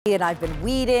And I've been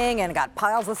weeding and got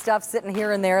piles of stuff sitting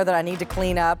here and there that I need to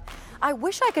clean up. I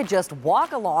wish I could just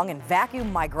walk along and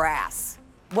vacuum my grass.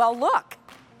 Well, look,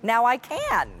 now I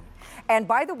can. And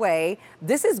by the way,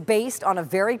 this is based on a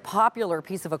very popular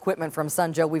piece of equipment from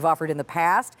Sunjo we've offered in the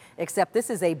past, except this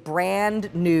is a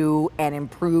brand new and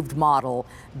improved model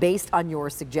based on your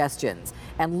suggestions.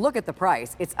 And look at the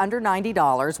price. It's under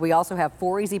 $90. We also have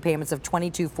 4 easy payments of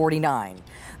 $22.49.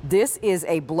 This is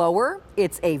a blower,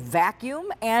 it's a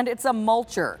vacuum, and it's a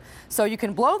mulcher. So you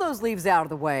can blow those leaves out of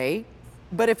the way,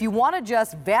 but if you want to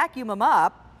just vacuum them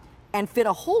up and fit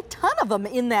a whole ton of them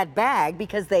in that bag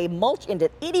because they mulch into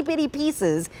itty-bitty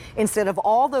pieces instead of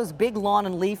all those big lawn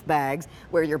and leaf bags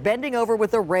where you're bending over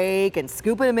with a rake and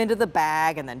scooping them into the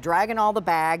bag and then dragging all the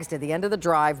bags to the end of the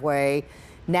driveway.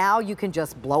 Now you can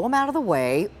just blow them out of the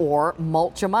way or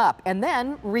mulch them up and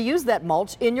then reuse that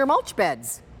mulch in your mulch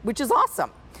beds, which is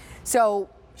awesome. So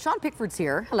Sean Pickford's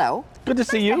here. Hello. Good to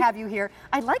see you. Nice to have you here.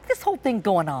 I like this whole thing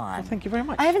going on. Well, thank you very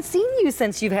much. I haven't seen you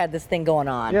since you've had this thing going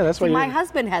on. Yeah, that's why my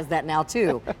husband has that now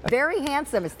too. Very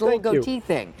handsome. It's the little goatee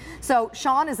thing. So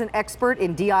Sean is an expert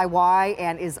in DIY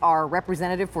and is our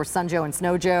representative for Sunjo and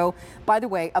Snowjo. By the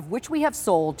way, of which we have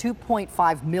sold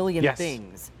 2.5 million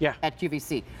things at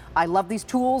QVC. I love these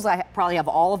tools. I probably have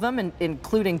all of them,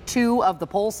 including 2 of the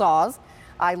pole saws.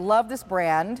 I love this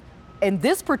brand. In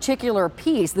this particular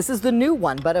piece, this is the new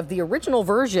one, but of the original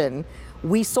version,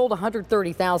 we sold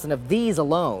 130,000 of these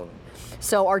alone.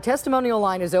 So our testimonial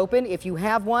line is open. If you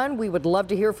have one, we would love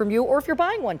to hear from you, or if you're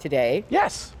buying one today.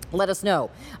 Yes. Let us know.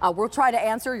 We'll try to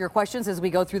answer your questions as we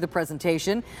go through the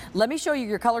presentation. Let me show you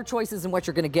your color choices and what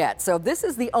you're going to get. So this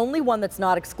is the only one that's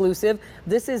not exclusive.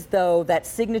 This is, though, that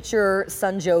signature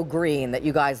Sunjo green that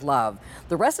you guys love.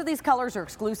 The rest of these colors are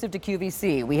exclusive to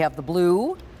QVC. We have the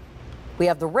blue, we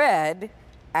have the red,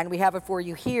 and we have it for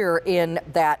you here in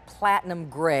that platinum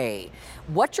gray.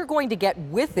 What you're going to get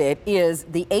with it is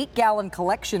the 8-gallon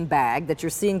collection bag that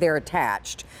you're seeing there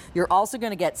attached. You're also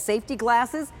going to get safety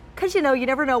glasses, because you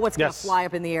never know what's going to fly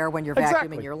up in the air when you're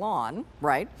vacuuming your lawn,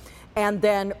 right? And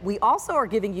then we also are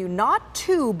giving you not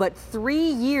 2, but 3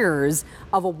 years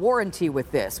of a warranty with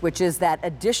this, which is that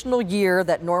additional year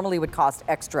that normally would cost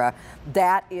extra.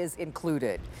 That is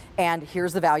included. And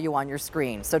here's the value on your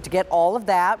screen. So to get all of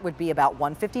that would be about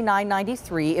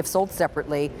 $159.93 if sold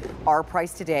separately. Our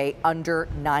price today, under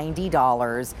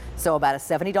 $90. So about a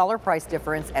 $70 price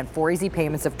difference and 4 easy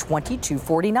payments of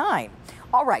 $22.49.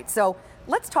 All right, so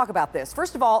let's talk about this.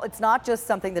 First of all, it's not just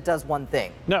something that does one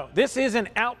thing. No, this is an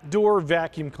outdoor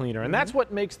vacuum cleaner, and that's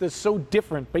what makes this so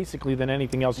different, basically, than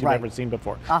anything else you've ever seen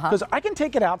before. Because I can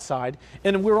take it outside,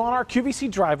 and we're on our QVC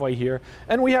driveway here,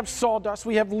 and we have sawdust,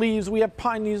 we have leaves, we have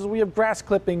pine needles, we have grass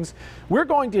clippings. We're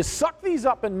going to suck these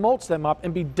up and mulch them up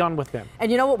and be done with them. And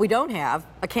you know what we don't have?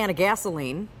 A can of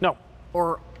gasoline. No.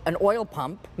 Or an oil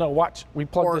pump. No, watch. We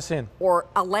plug this in. Or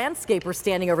a landscaper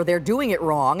standing over there doing it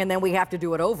wrong, and then we have to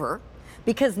do it over.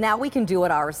 Because now we can do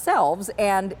it ourselves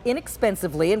and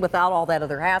inexpensively and without all that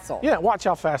other hassle. Yeah, watch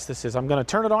how fast this is. I'm going to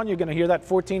turn it on. You're going to hear that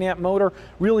 14-amp motor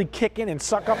really kick in and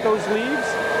suck up those leaves.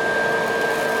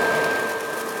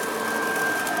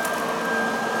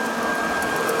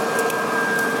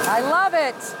 I love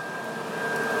it. So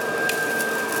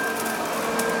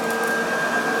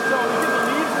you get the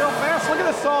leaves real fast. Look at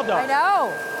the sawdust. I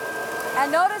know.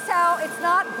 And notice how it's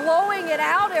not blowing it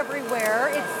out everywhere.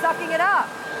 It's sucking it up.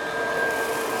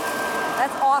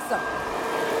 That's awesome.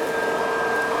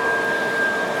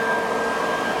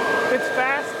 It's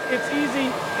fast, it's easy,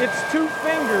 it's 2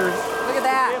 fingers. Look at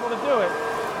that. To be able to do it.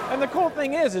 And the cool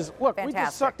thing is look, we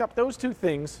just sucked up those 2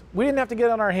 things. We didn't have to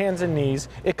get on our hands and knees.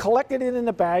 It collected it in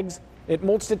the bags. It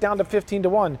mulched it down to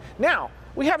 15-1. Now,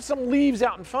 we have some leaves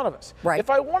out in front of us. Right. If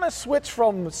I want to switch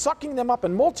from sucking them up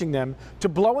and mulching them to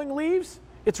blowing leaves,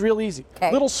 it's real easy.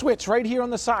 Little switch right here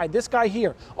on the side, this guy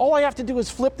here. All I have to do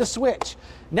is flip the switch.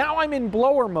 Now I'm in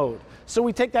blower mode. So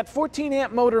we take that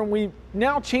 14-amp motor and we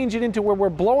now change it into where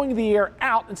we're blowing the air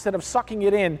out instead of sucking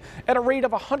it in at a rate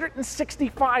of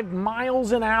 165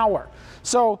 miles an hour.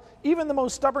 So even the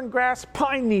most stubborn grass,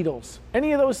 pine needles,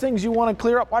 any of those things you want to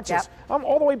clear up, watch this. I'm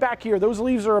all the way back here. Those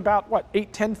leaves are about, what,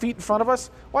 8-10 feet in front of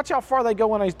us? Watch how far they go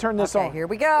when I turn this on. Here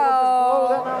we go. We'll just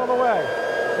blow them out of the way.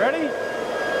 Ready?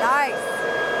 Nice.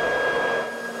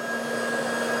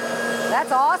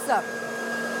 That's awesome.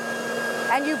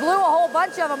 And you blew a whole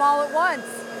bunch of them all at once.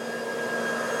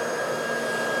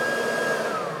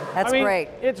 That's great.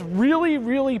 It's really,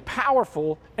 really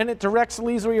powerful, and it directs the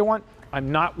leaves where you want.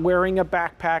 I'm not wearing a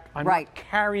backpack. I'm not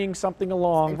carrying something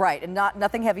along. Right, and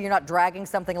nothing heavy. You're not dragging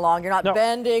something along. You're not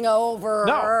bending over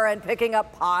and picking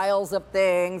up piles of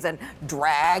things and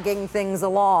dragging things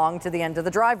along to the end of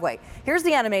the driveway. Here's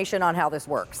the animation on how this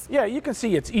works. Yeah, you can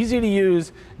see it's easy to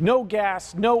use. No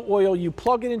gas, no oil. You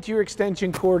plug it into your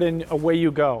extension cord and away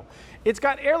you go. It's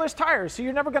got airless tires, so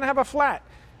you're never going to have a flat.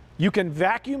 You can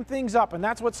vacuum things up, and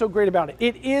that's what's so great about it.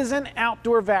 It is an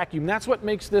outdoor vacuum. That's what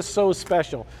makes this so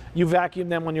special. You vacuum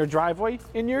them on your driveway,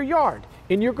 in your yard,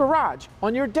 in your garage,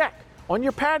 on your deck, on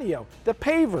your patio, the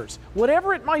pavers,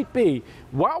 whatever it might be.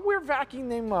 While we're vacuuming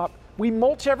them up, we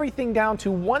mulch everything down to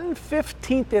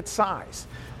 1/15 its size.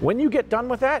 When you get done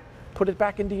with that, put it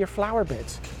back into your flower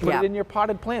beds. Put it in your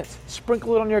potted plants.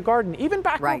 Sprinkle it on your garden, even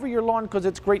back over your lawn, because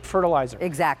it's great fertilizer.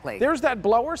 Exactly. There's that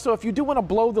blower, so if you do want to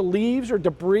blow the leaves or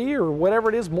debris or whatever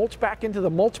it is, mulch back into the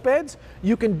mulch beds,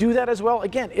 you can do that as well.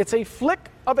 Again, it's a flick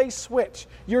of a switch.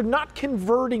 You're not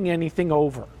converting anything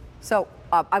over. So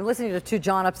I'm listening to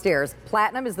John upstairs.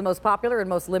 Platinum is the most popular and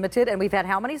most limited, and we've had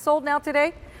how many sold now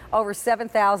today? Over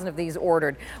 7,000 of these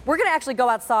ordered. We're going to actually go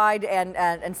outside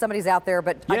and somebody's out there,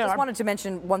 but I just wanted to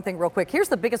mention one thing real quick. Here's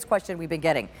the biggest question we've been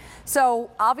getting. So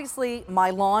obviously my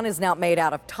lawn is now made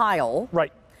out of tile.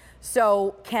 Right.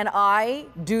 So can I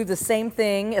do the same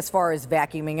thing as far as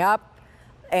vacuuming up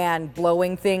and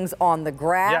blowing things on the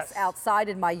grass outside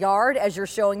in my yard as you're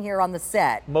showing here on the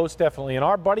set? Most definitely. And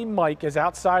our buddy Mike is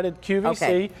outside at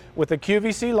QVC with a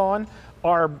QVC lawn.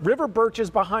 Our river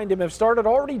birches behind him have started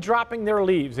already dropping their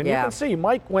leaves. And you can see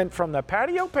Mike went from the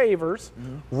patio pavers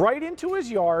right into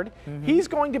his yard. He's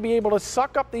going to be able to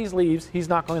suck up these leaves. He's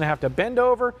not going to have to bend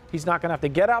over. He's not going to have to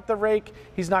get out the rake.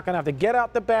 He's not going to have to get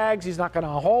out the bags. He's not going to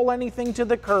haul anything to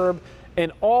the curb.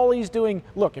 And all he's doing,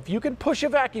 look, if you can push a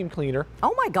vacuum cleaner.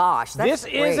 Oh my gosh, that's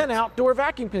This is an outdoor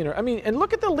vacuum cleaner. I mean, and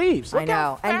look at the leaves. Look I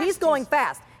know. And he's going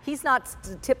fast. He's not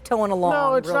tiptoeing along.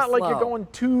 No, it's not like slow. you're going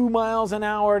 2 miles an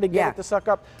hour to get it to suck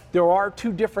up. There are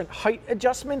 2 different height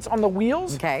adjustments on the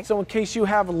wheels. Okay. So in case you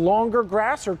have longer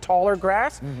grass or taller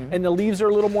grass and the leaves are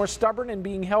a little more stubborn and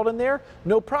being held in there,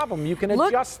 no problem. You can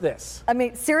adjust this. I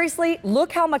mean, seriously,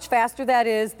 look how much faster that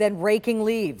is than raking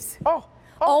leaves.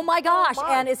 Oh my gosh,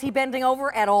 and is he bending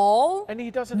over at all? And he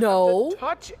doesn't have to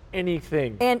touch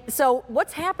anything. And so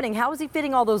what's happening? How is he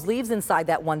fitting all those leaves inside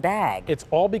that one bag? It's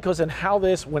all because of how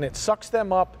this, when it sucks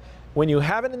them up, when you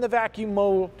have it in the vacuum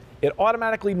mode, it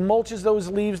automatically mulches those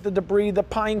leaves, the debris, the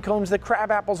pine cones, the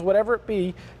crab apples, whatever it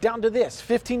be, down to this,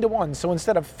 15 to 1. So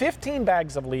instead of 15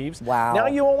 bags of leaves, now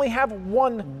you only have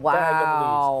 1 bag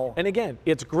of leaves. And again,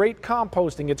 it's great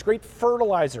composting, it's great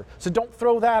fertilizer, so don't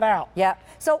throw that out. Yeah,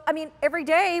 so I mean, every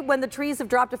day when the trees have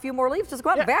dropped a few more leaves, just go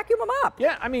out and vacuum them up.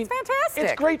 Yeah, I mean, it's fantastic.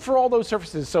 It's great for all those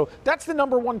surfaces. So that's the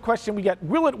 #1 question we get.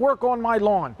 Will it work on my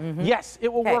lawn? Yes,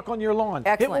 it will work on your lawn.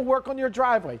 Excellent. It will work on your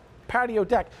driveway, patio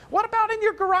deck. What about in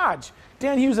your garage?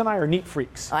 Dan Hughes and I are neat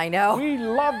freaks. I know. We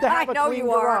love to have a clean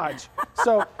garage.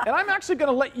 So, and I'm actually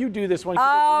going to let you do this one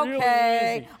because it's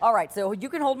really easy. All right, so you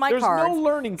can hold my cards. There's no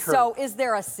learning curve. So is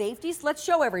there a safety? Let's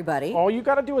show everybody. All you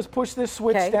got to do is push this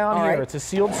switch down here. It's a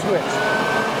sealed switch.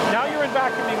 Now you're in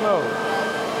vacuuming mode.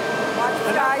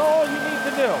 And that's all you need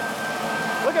to do.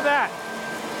 Look at that.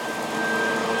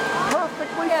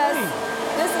 Perfectly clean.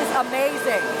 This is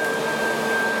amazing.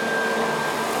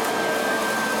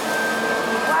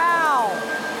 Wow.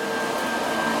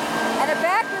 And it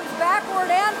vacuums backward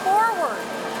and forward.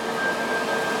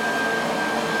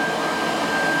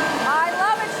 I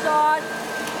love it, Sean.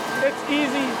 It's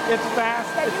easy, it's fast.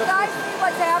 Can you guys see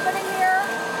what's happening here?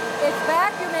 It's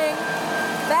vacuuming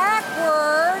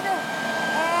backward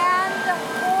and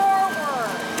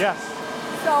forward. Yes.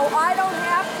 So I don't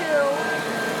have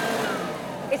to.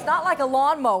 It's not like a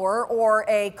lawnmower or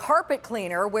a carpet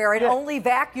cleaner where it only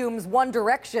vacuums one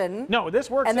direction. No, this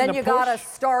works and then you gotta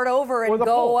start over and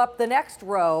go up the next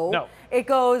row. No. It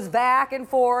goes back and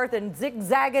forth and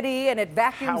zigzaggedy, and it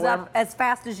vacuums up as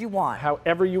fast as you want.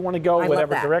 However you want to go,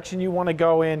 whatever direction you want to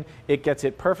go in, it gets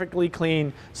it perfectly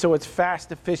clean. So it's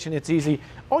fast, efficient, it's easy.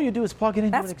 All you do is plug it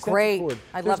into an extension cord.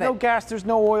 I love it. There's no gas, there's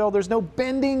no oil, there's no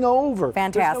bending over.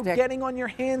 Fantastic. There's no getting on your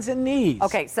hands and knees.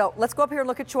 Okay, so let's go up here and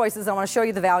look at choices. I want to show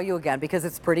you the value again because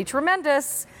it's pretty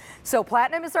tremendous. So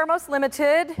Platinum is our most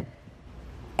limited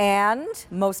and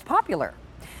most popular.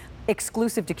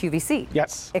 Exclusive to QVC.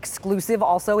 Yes. Exclusive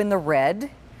also in the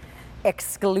red.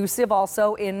 Exclusive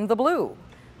also in the blue.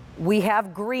 We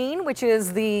have green, which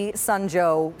is the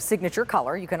Sunjoe signature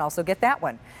color. You can also get that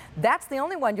one. That's the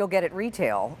only one you'll get at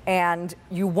retail, and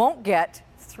you won't get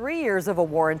 3 years of a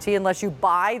warranty unless you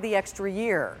buy the extra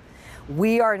year.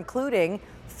 We are including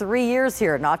 3 years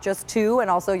here, not just 2, and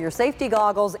also your safety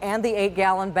goggles and the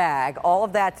 8-gallon bag. All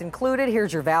of that's included.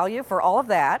 Here's your value for all of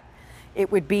that.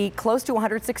 It would be close to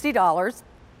 $160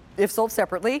 if sold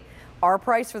separately. Our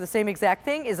price for the same exact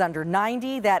thing is under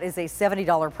 $90. That is a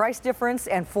 $70 price difference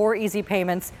and 4 easy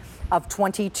payments of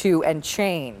 $22 and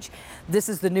change. This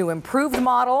is the new improved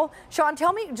model. Sean,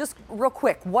 tell me just real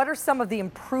quick, what are some of the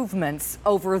improvements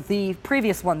over the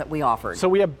previous one that we offered? So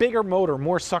we have bigger motor,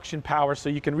 more suction power, so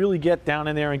you can really get down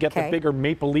in there and get the bigger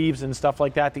maple leaves and stuff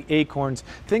like that, the acorns,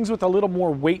 things with a little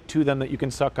more weight to them that you can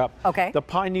suck up. Okay. The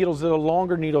pine needles are the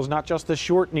longer needles, not just the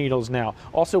short needles now.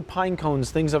 Also pine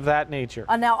cones, things of that nature.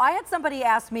 Now, I had somebody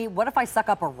ask me, what if I suck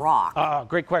up a rock?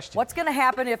 Great question. What's going to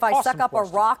happen if I suck up a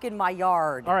rock in my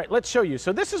yard? All right, let's show you.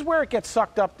 So this is where it gets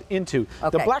sucked up into.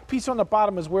 Okay. The black piece on the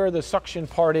bottom is where the suction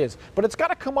part is, but it's got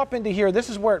to come up into here. This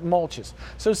is where it mulches.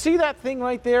 So see that thing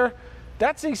right there?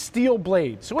 That's a steel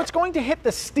blade. So it's going to hit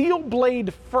the steel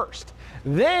blade first.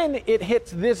 Then it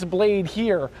hits this blade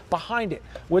here behind it,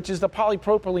 which is the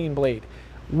polypropylene blade.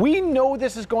 We know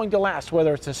this is going to last,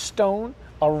 whether it's a stone,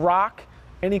 a rock,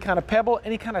 any kind of pebble,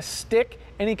 any kind of stick,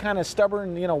 any kind of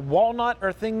stubborn, walnut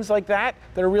or things like that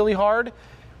that are really hard.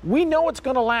 We know it's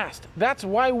going to last. That's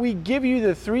why we give you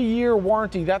the 3-year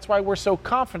warranty. That's why we're so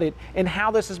confident in how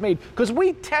this is made, because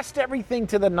we test everything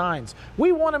to the nines.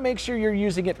 We want to make sure you're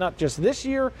using it not just this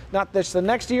year, not just the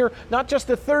next year, not just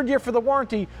the 3rd year for the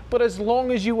warranty, but as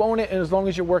long as you own it and as long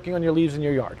as you're working on your leaves in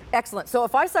your yard. Excellent. So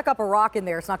if I suck up a rock in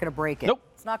there, it's not going to break it? Nope.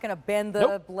 It's not going to bend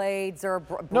the blades or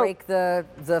break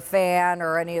the fan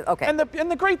or any. Okay. And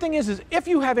the great thing is if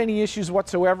you have any issues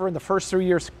whatsoever in the first 3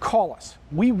 years, call us.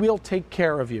 We will take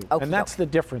care of you. And that's the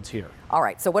difference here. All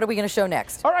right. So what are we going to show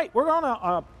next? All right. We're on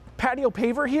a patio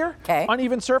paver here. Okay.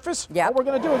 Uneven surface. Yeah. What we're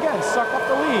going to do again, suck up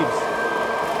the leaves.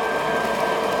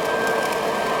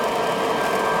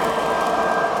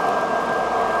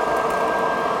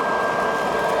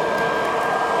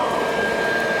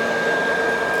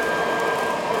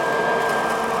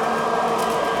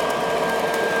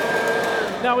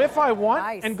 Now, if I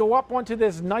want and go up onto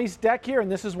this nice deck here,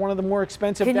 and this is one of the more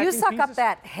expensive decking pieces. Can you suck up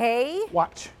that hay?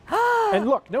 Watch. And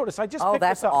look, notice, I just picked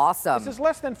this up. Oh, that's awesome. This is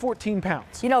less than 14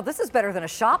 pounds. This is better than a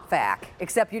shop vac,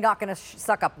 except you're not going to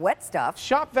suck up wet stuff.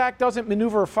 Shop vac doesn't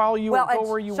maneuver or follow you and go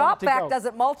where you want it to go. Shop vac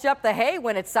doesn't mulch up the hay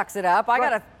when it sucks it up. I got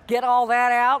to get all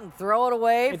that out and throw it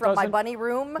away from my bunny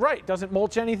room. Right, doesn't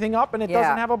mulch anything up, and it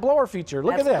doesn't have a blower feature.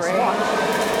 Look at this. Great.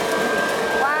 Wow.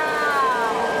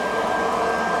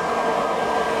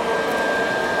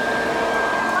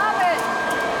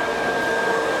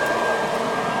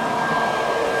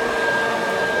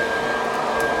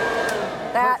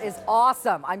 That is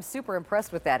awesome. I'm super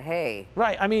impressed with that hay.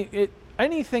 Right. I mean,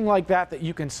 anything like that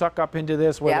you can suck up into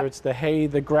this, whether it's the hay,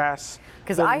 the grass,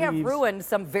 because I have ruined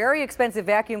some very expensive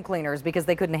vacuum cleaners because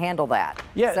they couldn't handle that.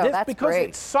 Yeah, so that's because great.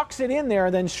 It sucks it in there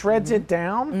and then shreds it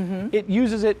down. It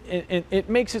uses it, it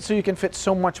makes it so you can fit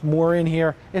so much more in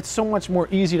here. It's so much more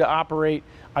easy to operate.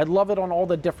 I love it on all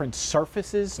the different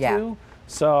surfaces too.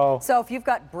 So if you've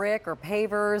got brick or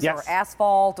pavers or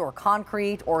asphalt or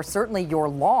concrete or certainly your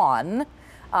lawn,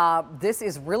 this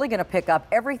is really going to pick up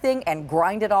everything and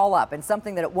grind it all up. And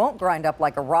something that it won't grind up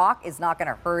like a rock is not going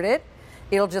to hurt it.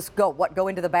 It'll just go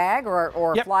into the bag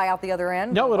or fly out the other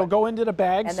end? No, it'll go into the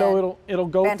bag, so it'll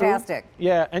go fantastic. through.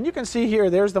 Yeah, and you can see here,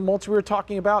 there's the mulch we were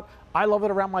talking about. I love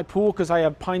it around my pool because I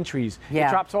have pine trees. Yeah.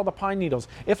 It drops all the pine needles.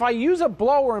 If I use a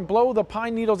blower and blow the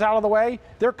pine needles out of the way,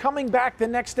 they're coming back the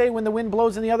next day when the wind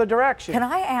blows in the other direction. Can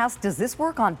I ask, does this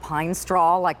work on pine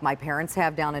straw like my parents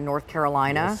have down in North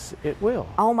Carolina? Yes, it will.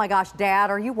 Oh my gosh, Dad,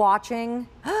 are you watching?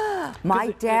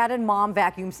 My dad and mom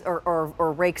vacuums or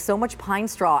rake so much pine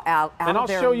straw out of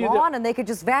their lawn, and they could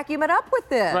just vacuum it up with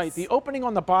this. Right, the opening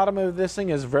on the bottom of this thing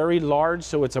is very large,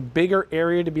 so it's a bigger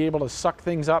area to be able to suck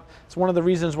things up. It's one of the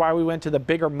reasons why we went to the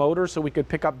bigger motor, so we could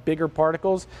pick up bigger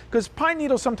particles. Because pine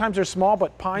needles sometimes are small,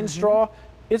 but pine straw,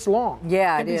 it's long.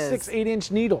 Yeah, it is. 6-8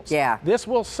 inch needles. Yeah. This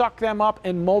will suck them up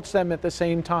and mulch them at the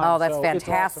same time. Oh, that's so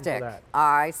fantastic. It's awesome for that.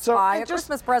 I spy a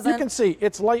Christmas present. You can see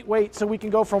it's lightweight, so we can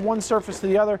go from one surface to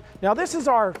the other. Now, this is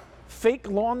our fake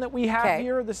lawn that we have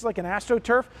here. This is like an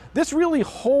AstroTurf. This really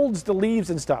holds the leaves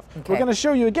and stuff. We're going to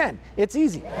show you again. It's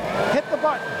easy. Hit the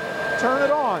button, turn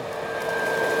it on.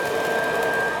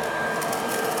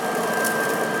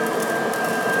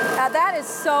 Now that is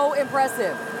so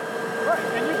impressive. Right,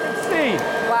 and you can see.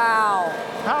 Wow.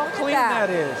 How clean that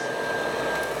is.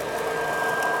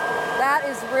 That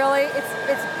is really,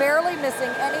 it's barely missing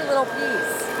any little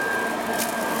piece.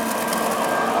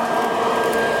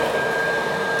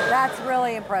 That's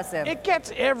really impressive. It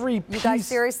gets every piece. You guys,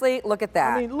 seriously, look at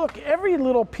that. I mean, look, every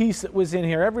little piece that was in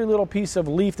here, every little piece of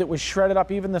leaf that was shredded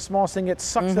up, even the smallest thing, it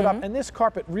sucks it up. And this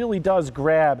carpet really does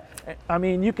grab. I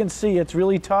mean, you can see it's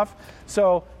really tough.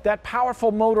 So that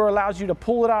powerful motor allows you to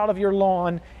pull it out of your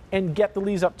lawn and get the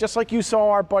leaves up. Just like you saw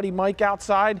our buddy Mike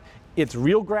outside, it's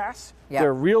real grass. Yep.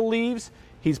 They're real leaves.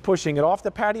 He's pushing it off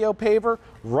the patio paver,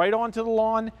 right onto the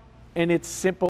lawn, and it's simple.